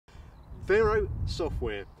Vero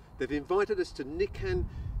Software, they've invited us to Nikken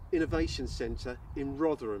Innovation Centre in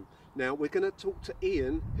Rotherham. Now we're going to talk to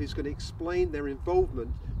Ian, who's going to explain their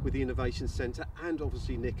involvement with the Innovation Centre and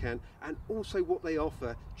obviously Nikken, and also what they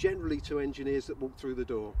offer generally to engineers that walk through the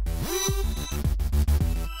door.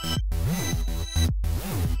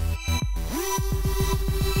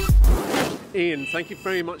 Ian, thank you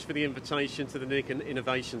very much for the invitation to the Nikken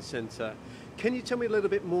Innovation Centre. Can you tell me a little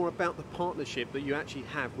bit more about the partnership that you actually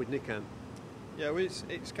have with Nikken? Yeah, well,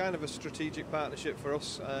 it's kind of a strategic partnership for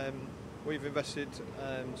us. We've invested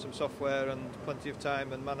some software and plenty of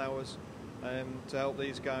time and man hours to help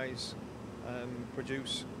these guys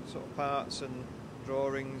produce sort of parts and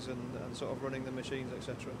drawings and sort of running the machines,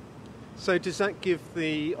 etc. So does that give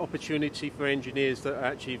the opportunity for engineers that are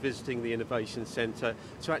actually visiting the Innovation Centre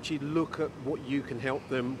to actually look at what you can help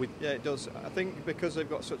them with? Yeah, it does. I think because they've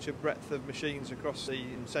got such a breadth of machines across the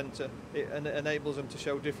centre, it enables them to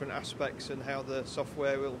show different aspects and how the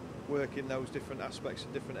software will work in those different aspects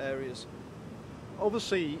and different areas.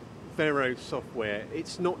 Obviously, Vero Software,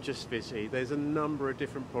 it's not just VISI, there's a number of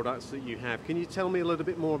different products that you have. Can you tell me a little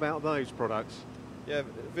bit more about those products? Yeah,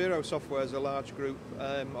 Vero Software is a large group.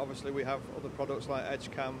 Obviously we have other products like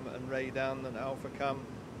EdgeCam and Raydan and AlphaCam,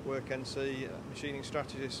 WorkNC, Machining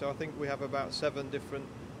Strategist. So I think we have about 7 different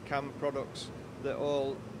CAM products that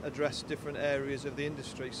all address different areas of the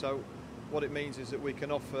industry. So what it means is that we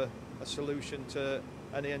can offer a solution to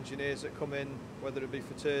any engineers that come in, whether it be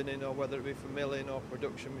for turning or whether it be for milling or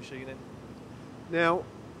production machining. Now,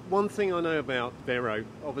 one thing I know about Vero,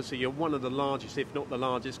 obviously you're one of the largest, if not the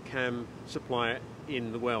largest, CAM supplier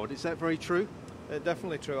in the world. Is that very true?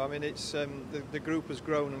 Definitely true. I mean, it's the group has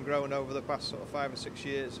grown and grown over the past sort of 5 or 6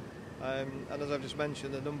 years, and as I've just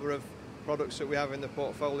mentioned, the number of products that we have in the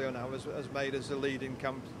portfolio now has made us the leading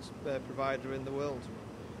CAM provider in the world.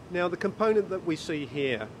 Now, the component that we see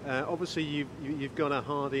here, obviously you've got a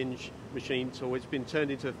hard-hinge machine tool. It's been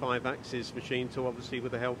turned into a 5-axis machine tool, obviously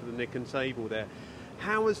with the help of the Nikken table there.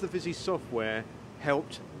 How has the VISI software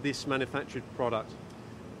helped this manufactured product?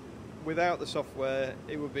 Without the software,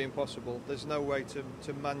 it would be impossible. There's no way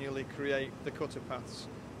to manually create the cutter paths,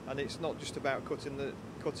 and it's not just about cutting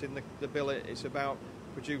the billet. It's about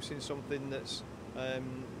producing something that's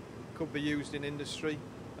could be used in industry.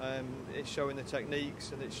 It's showing the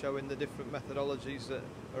techniques and it's showing the different methodologies that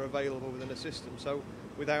are available within the system. So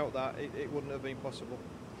without that, it wouldn't have been possible.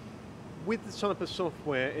 With the type of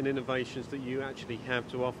software and innovations that you actually have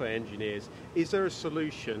to offer engineers, is there a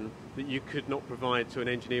solution that you could not provide to an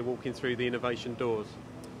engineer walking through the innovation doors?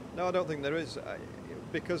 No, I don't think there is.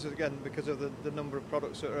 Because of the number of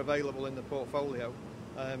products that are available in the portfolio,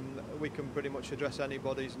 we can pretty much address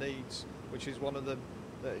anybody's needs, which is one of the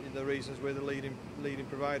reasons we're the leading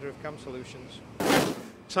provider of CAM solutions.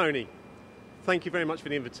 Tony, thank you very much for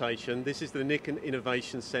the invitation. This is the Nikken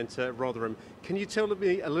Innovation Centre at Rotherham. Can you tell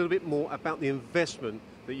me a little bit more about the investment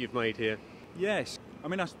that you've made here? Yes. I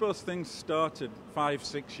mean, I suppose things started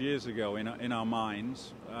 5-6 years ago in our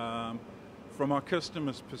minds. From our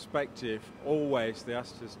customers' perspective, always they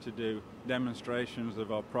asked us to do demonstrations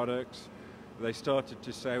of our products. They started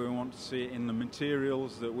to say we want to see it in the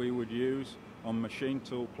materials that we would use on machine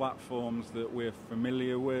tool platforms that we're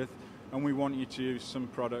familiar with, and we want you to use some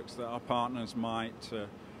products that our partners might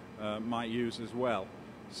use as well.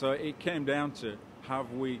 So it came down to,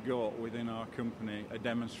 have we got within our company a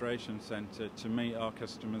demonstration centre to meet our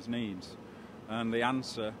customers' needs? And the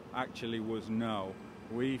answer actually was no.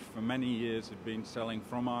 We, for many years, have been selling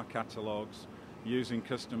from our catalogues, using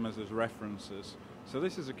customers as references. So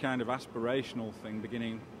this is a kind of aspirational thing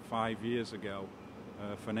beginning 5 years ago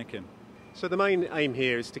for Nikken. So the main aim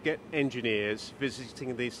here is to get engineers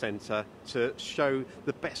visiting the centre to show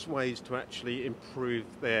the best ways to actually improve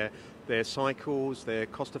their cycles, their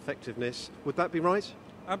cost effectiveness. Would that be right?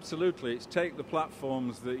 Absolutely. It's take the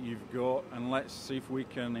platforms that you've got and let's see if we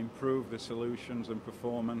can improve the solutions and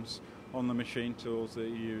performance on the machine tools that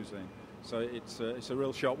you're using. So it's a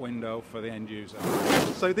real shop window for the end user.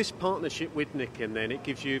 So this partnership with Nikken then, it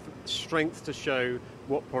gives you strength to show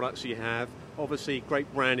what products you have, obviously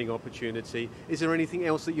great branding opportunity. Is there anything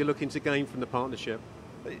else that you're looking to gain from the partnership?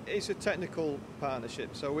 It's a technical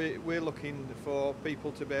partnership, so we're looking for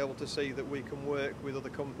people to be able to see that we can work with other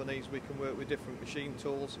companies, we can work with different machine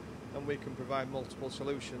tools, and we can provide multiple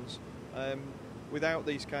solutions. Without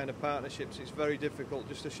these kind of partnerships, it's very difficult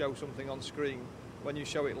just to show something on screen. When you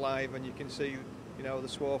show it live and you can see, you know, the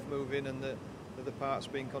swarf moving and the parts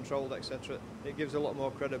being controlled, etc., it gives a lot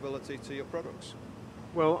more credibility to your products.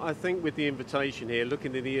 Well, I think with the invitation here,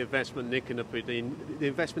 looking at the investment Nikken have put in, the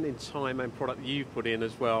investment in time and product you've put in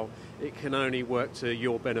as well, it can only work to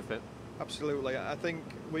your benefit. Absolutely. I think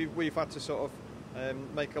we've had to sort of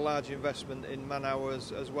make a large investment in man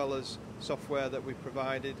hours as well as software that we've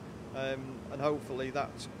provided, and hopefully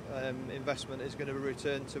that investment is going to be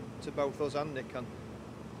returned to both us and Nikken.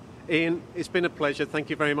 Ian, it's been a pleasure.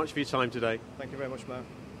 Thank you very much for your time today. Thank you very much, Mark.